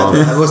horrible. a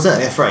word. It was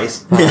certainly a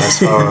phrase. That's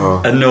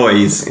horrible. A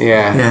noise.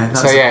 Yeah.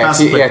 So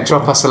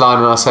drop us a line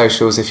on our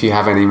socials if you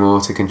have any more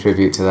to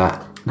contribute to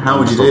that. How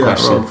would you do that,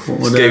 Rob?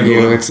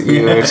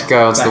 You would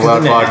go onto the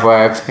World Wide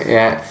Web.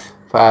 Yeah.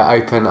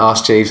 Open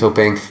Ask Jeeves or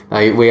Bing.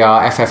 We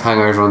are FF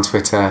Hangover on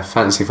Twitter,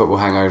 Fantasy Football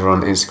Hangover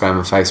on Instagram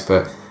and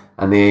Facebook.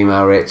 And the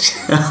email, Rich.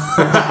 Come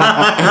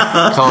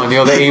on,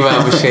 you're the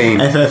email machine.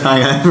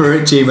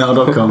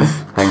 ffhangover@gmail.com.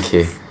 Thank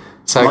you.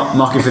 So,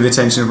 marking for the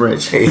attention of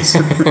Rich. He's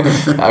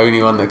the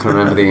only one that can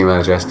remember the email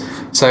address.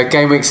 So,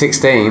 game week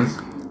 16.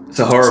 It's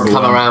a horrible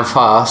come one. around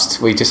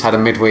fast. We just had a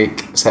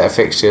midweek set of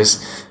fixtures,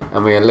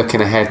 and we are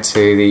looking ahead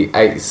to the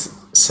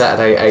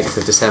Saturday 8th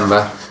of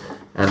December,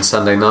 and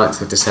Sunday 9th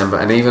of December,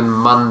 and even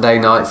Monday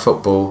night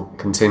football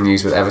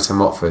continues with Everton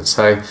Watford.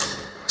 So.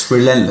 It's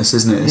relentless,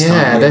 isn't it?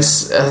 Yeah,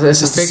 there's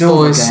a big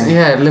boys. Game.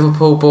 Yeah,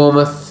 Liverpool,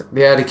 Bournemouth,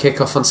 the early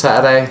kick-off on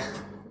Saturday.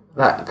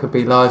 That could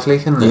be lively,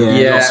 couldn't it?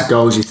 Yeah, lots of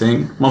goals, you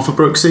think. One for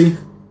Brooksy?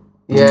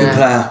 Yeah, good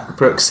player.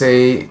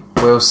 Brooksy,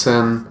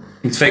 Wilson.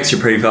 He's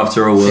fixture-proof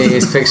after all. He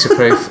is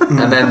fixture-proof.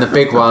 And then the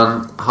big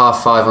one,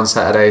 5:30 on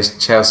Saturdays,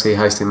 Chelsea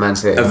hosting Man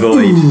City.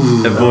 Avoid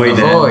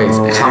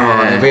it. Come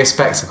on, it'll be a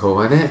spectacle,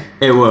 won't it?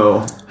 It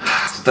will.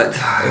 But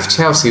if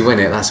Chelsea win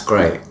it, that's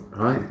great,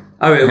 right?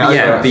 Oh, it'd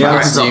be it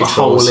opens up the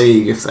whole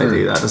league if they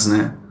do that, doesn't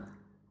it?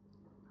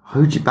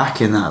 Who'd you back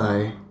in that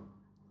though?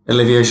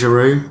 Olivier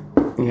Giroud?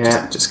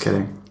 Yeah, just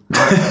kidding.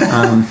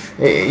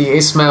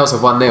 It smells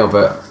of 1-0,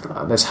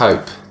 but there's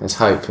hope. There's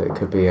hope. It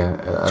could be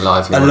a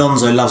lively.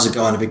 Alonso loves a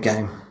guy in a big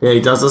game. Yeah, he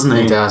does, doesn't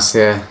he? He does.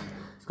 Yeah.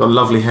 He's got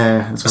lovely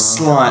hair as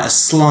well. A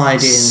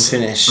slide in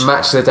finish.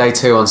 Match of the day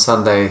 2 on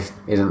Sunday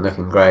isn't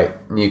looking great.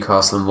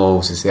 Newcastle and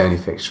Wolves is the only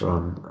fixture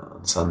on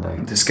Sunday.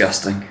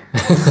 Disgusting.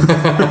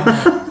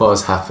 What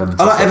has happened?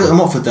 I like Everton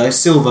Watford though.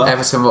 Silva.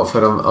 Everton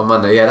Watford on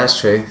Monday. Yeah, that's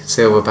true.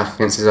 Silva back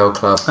against his old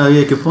club. Oh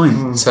yeah, good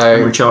point. So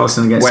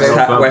Richarlison against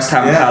West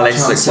Ham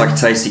Palace looks like a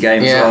tasty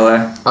game as well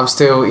there. I'm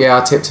still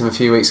I tipped him a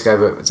few weeks ago,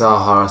 but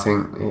Zaha, I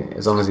think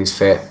as long as he's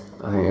fit,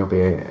 I think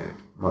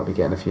might be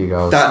getting a few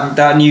goals.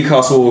 That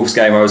Newcastle Wolves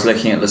game, I was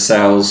looking at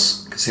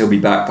Lascelles because he'll be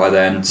back by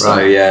then. So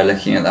right.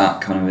 Looking at that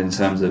kind of in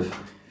terms of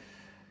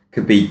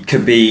could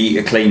be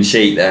a clean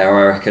sheet there,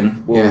 I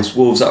reckon.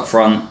 Wolves up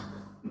front,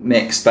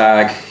 mixed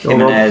bag.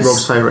 Jimenez.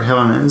 Rob's favourite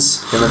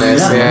Jimenez.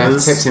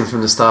 Tipped him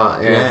from the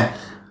start. Yeah.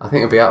 I think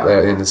he'll be up there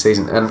at the end of the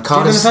season. And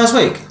Cardiff in the first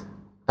week.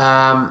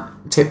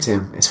 Tipped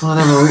him. It's one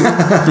of them.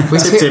 We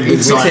tipped him.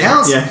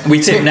 We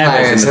tipped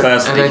Neville in the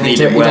first week. And then you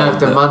don't have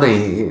the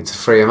money to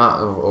free him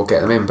up or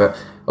get them in. But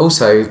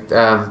also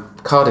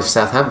Cardiff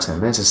Southampton.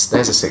 There's a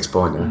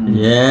 6-pointer.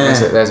 Yeah.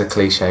 There's a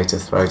cliche to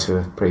throw to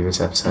a previous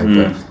episode,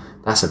 but.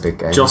 That's a big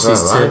game.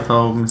 Jossie's tip,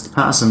 Mr.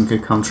 Patterson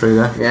could come true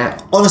there. Yeah.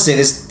 Honestly,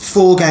 there's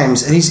 4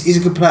 games, and he's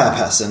a good player,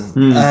 Patterson,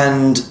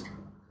 and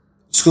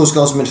scores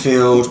goals in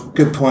midfield,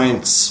 good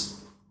points.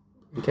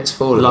 He gets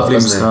forward. Lovely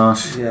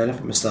moustache. Yeah,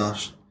 lovely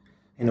moustache.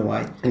 In a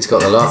way, he's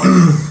got a lot.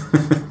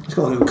 He's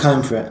got a little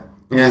comb for it.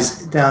 Yeah.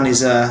 Down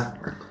his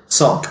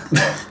sock.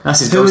 That's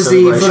his. Who's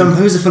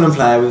the Fulham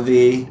player with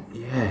the?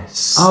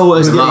 Yes. Oh, it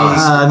was the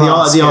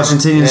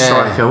Argentinian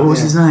striker. What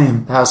was his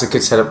name? That was a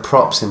good set of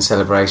props in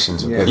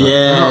celebrations. Yeah,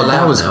 they're not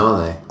allowed now,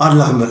 are they? I'd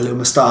love him a little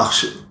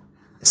moustache.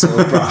 It's a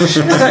little brush.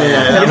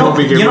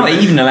 You're not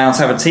even allowed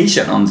to have a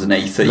T-shirt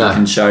underneath that you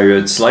can show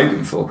a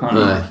slogan for, can't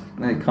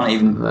you? They can't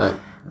even. No.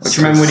 Do you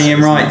remember when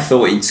Ian Wright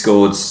thought he'd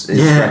scored his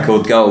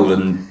record goal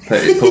and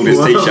pulled his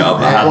T-shirt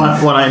up?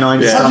 189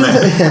 just done it.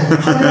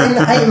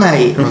 188,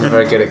 mate. He wasn't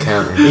very good at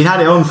counting. He'd had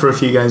it on for a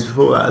few games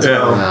before that as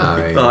well.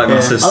 It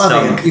must have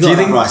stunk. Do you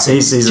think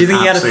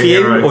he had a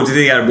few, or do you think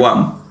he had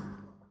one?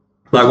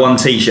 Like one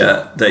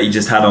T-shirt that he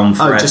just had on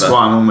forever? Oh, just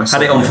one almost.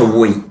 Had it on for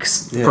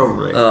weeks. Yeah.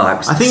 Probably.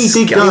 I think he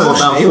did go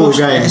about 4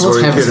 games. He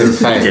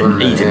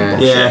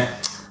didn't. Yeah.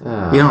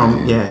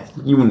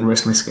 You wouldn't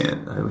risk missing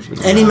it though, would you?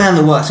 Any man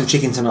that works with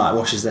Chicken Tonight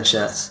washes their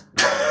shirts.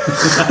 That's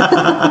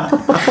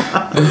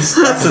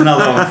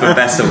another one for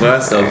best and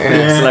worst of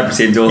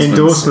celebrity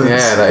endorsements.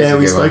 Yeah,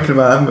 we've spoken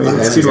about, haven't we?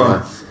 That's a good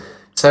one.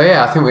 So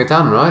I think we're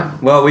done,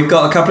 right? Well, we've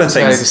got a couple of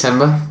things.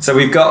 December. So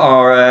we've got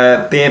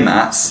our beer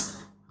mats.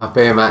 Our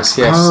beer mats,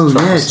 yes. Oh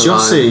yeah,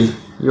 Jossie.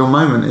 Your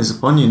moment is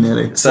upon you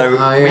nearly. So we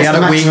had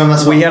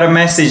a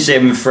message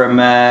in from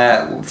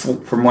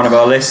one of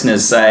our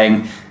listeners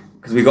saying,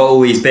 because we got all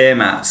these beer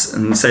mats,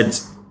 and said,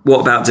 what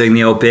about doing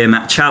the old beer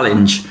mat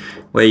challenge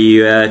where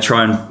you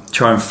try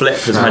and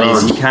flip as many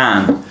as you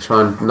can,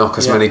 try and knock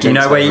as many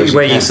drinks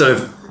where you sort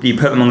of you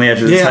put them on the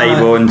edge of the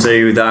table and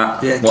do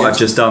that. I've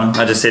just done.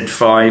 I just did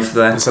 5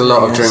 there. It's a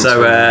lot of drinks.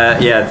 So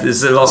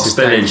there's a lot of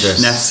spillage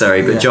dangerous.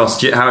 necessary. But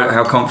Josh,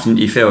 how confident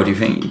do you feel? Do you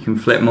think you can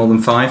flip more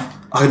than 5?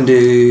 I can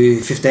do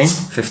 15.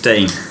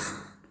 15. Do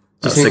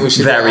you think we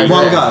should One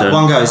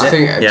go, is it? I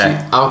think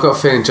Yeah. I've got a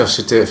feeling Josh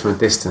should do it from a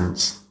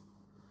distance.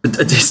 A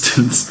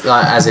distance.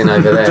 Like as in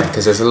over there,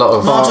 because there's a lot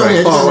of Far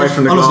away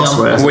from the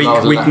Honestly,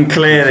 glassware. We can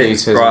clear it.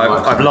 computers and Right, I've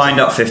microphones. lined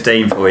up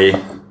 15 for you.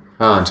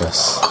 Oh,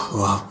 Josh.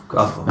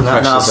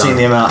 Now I've seen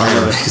the amount.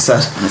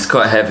 It's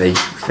quite heavy.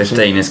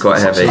 15 is quite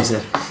heavy.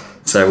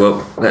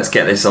 So let's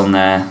get this on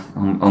there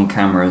on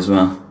camera as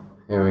well.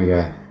 Here we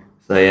go.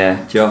 So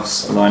yeah,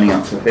 Josh lining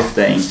up for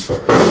 15.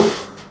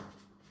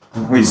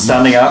 We're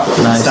standing up.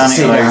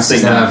 Standing up.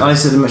 Sitting down. I need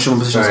to make sure my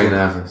position's Very good.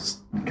 nervous.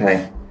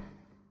 Okay.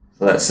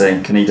 So let's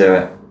see. Can he do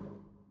it?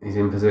 He's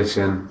in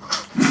position.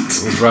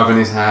 He's rubbing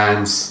his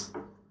hands.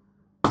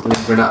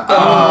 Limping up.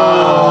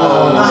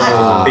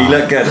 He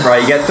looked good.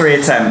 Right, you get 3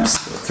 attempts.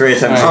 3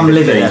 attempts. I'm for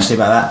livid 15. actually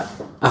about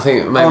that. I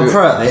think maybe. I'm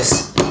pro at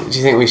this. Do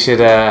you think we should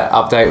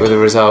update with the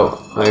result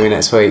maybe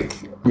next week?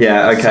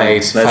 Yeah. Okay.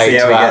 Fade Let's see to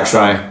how he gets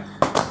on. outro.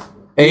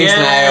 He's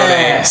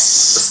nailed it.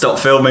 Stop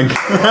filming. No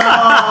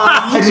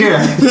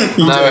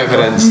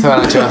evidence.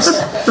 Well, Josh.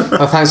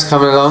 Well, thanks for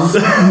coming along.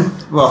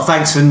 Well,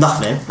 thanks for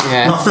nothing.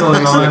 Yeah. Not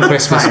feeling For the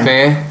Christmas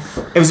beer.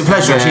 It was a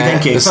pleasure, actually.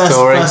 Thank you. The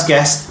story. First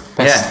guest.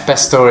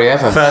 Best story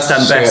ever. First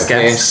and best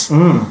Stuart guest.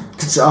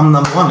 Pearce. I'm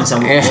number one. It's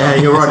Yeah,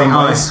 You're riding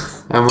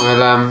highs. And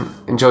we'll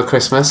enjoy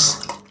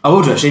Christmas. I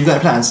will do actually. You've got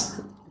any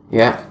plans?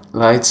 Yeah,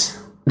 loads.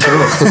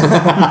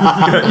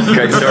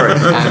 Great story.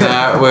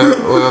 And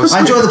we'll I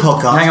enjoy the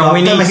podcast. Hang on, but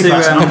we don't need make it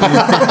personal.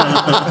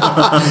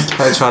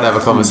 I'll try and have a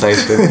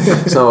conversation.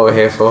 It's not what we're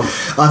here for.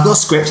 I've got a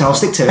script and I'll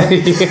stick to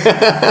it.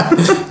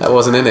 That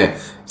wasn't in it.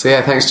 So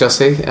yeah, thanks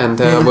Jossie, and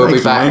we'll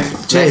be back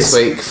mate. next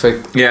week for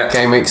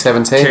Game Week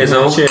 17. Cheers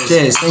all.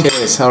 Cheers. Thank you.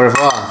 Cheers. Au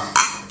revoir.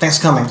 Thanks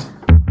for coming.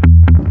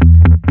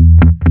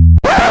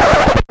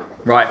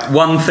 Right,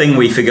 one thing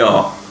we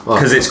forgot,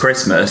 because it's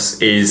Christmas,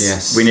 is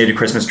Yes. we need a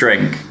Christmas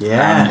drink.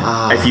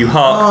 Yeah. And if you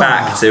hark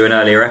back to an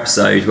earlier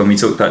episode when we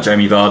talked about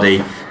Jamie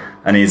Vardy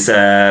and his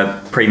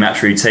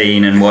pre-match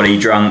routine and what he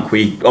drank,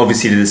 we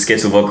obviously did the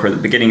Skittle vodka at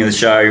the beginning of the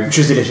show. Which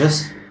was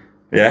delicious.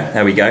 Yeah,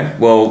 there we go.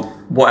 Well,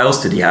 what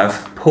else did he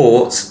have?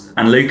 Port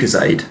and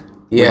Lucozade.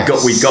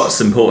 Yes. We've got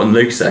some Port and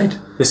Lucozade.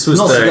 This was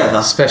Not the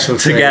together. Special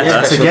treat. Together.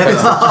 Special Together.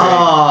 festive treat.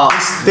 Oh,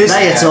 now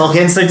you're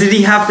talking. So did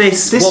he have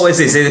this? What was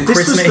this? Is it this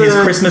was his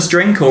the- Christmas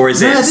drink, or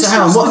is No, it? this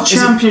hang on, was what the is it?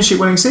 championship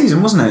winning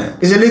season, wasn't it?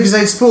 Is it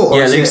Lucozade Sport? Or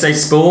Yeah, is Lucozade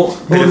Sport,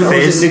 Or bit of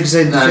is fizz. it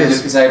Lucozade No,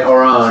 Fizz? Lucozade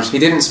Orange. He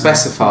didn't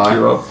specify.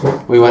 You're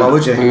up. We went. Why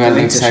would you? We went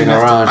I think Lucozade you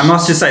have to. Orange. I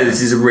must just say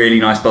this is a really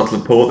nice bottle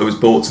of port that was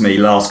bought to me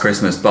last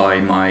Christmas by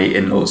my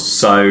in-laws.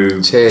 So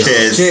Cheers.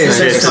 cheers Cheers.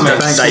 to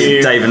Thank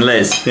you. Dave and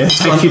Liz. Yeah,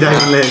 thank you,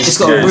 David Liz. It's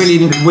got Yes. a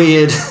really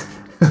weird.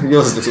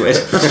 Yours looks weird.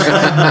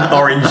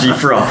 Orangey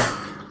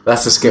froth.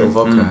 That's the Skittle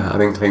vodka. I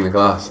didn't clean the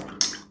glass.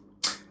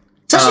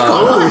 It's actually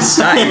quite nice.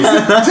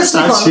 That It's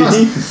actually quite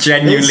nice. is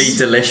genuinely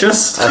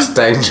delicious. That's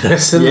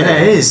dangerous, isn't Yeah,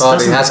 it? it is. Vardy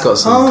Doesn't- has got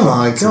some. Oh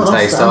my some god,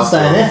 taste I'm after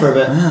staying all. there for a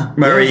bit.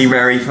 Merry,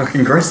 merry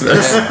fucking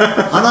Christmas.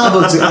 I know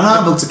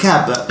I booked a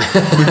cab, but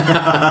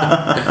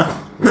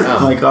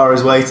My car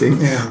is waiting.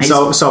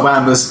 So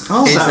Amber's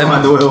sat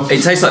behind the wheel.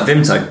 It tastes like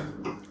Vimto.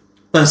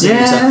 don't see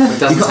Yeah. Vimto. It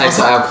doesn't taste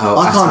like alcohol.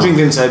 I at can't all. drink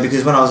Vimto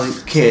because when I was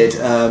a kid,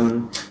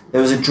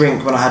 there was a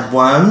drink when I had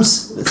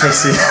worms that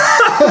tasted.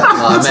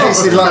 Oh, It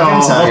tasted like Oh,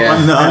 Vimto,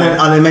 yeah. no.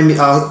 and it made me.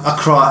 I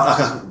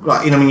cried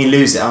like you know when you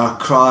lose it. I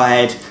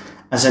cried,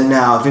 and so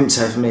now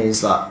Vimto for me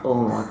is like oh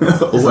my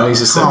god, Always like,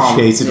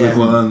 associated calm, with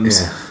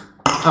worms. Yeah.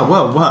 Oh,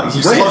 well,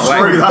 you Wait, got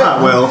through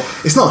that, Will.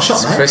 It's not a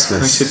shot, mate.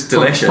 Christmas. It's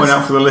delicious. Point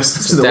out for the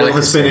listeners that Will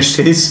has delicacy. finished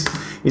his.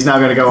 He's now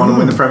going to go on and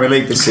win the Premier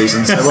League this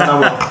season. So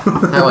well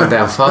done, Will. That went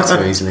down far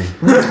too easily.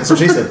 That's what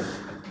she said.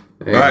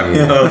 Right,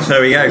 well,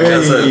 there we go.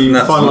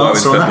 That's Final what with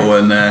answer on that. football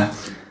and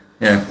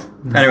yeah.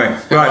 Anyway,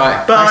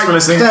 right. Thanks for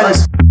listening.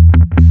 Thanks.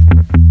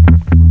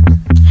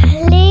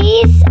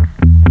 Please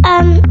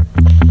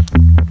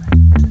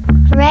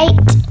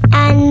rate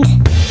and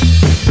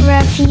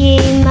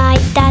review my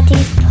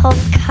daddy's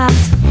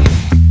podcast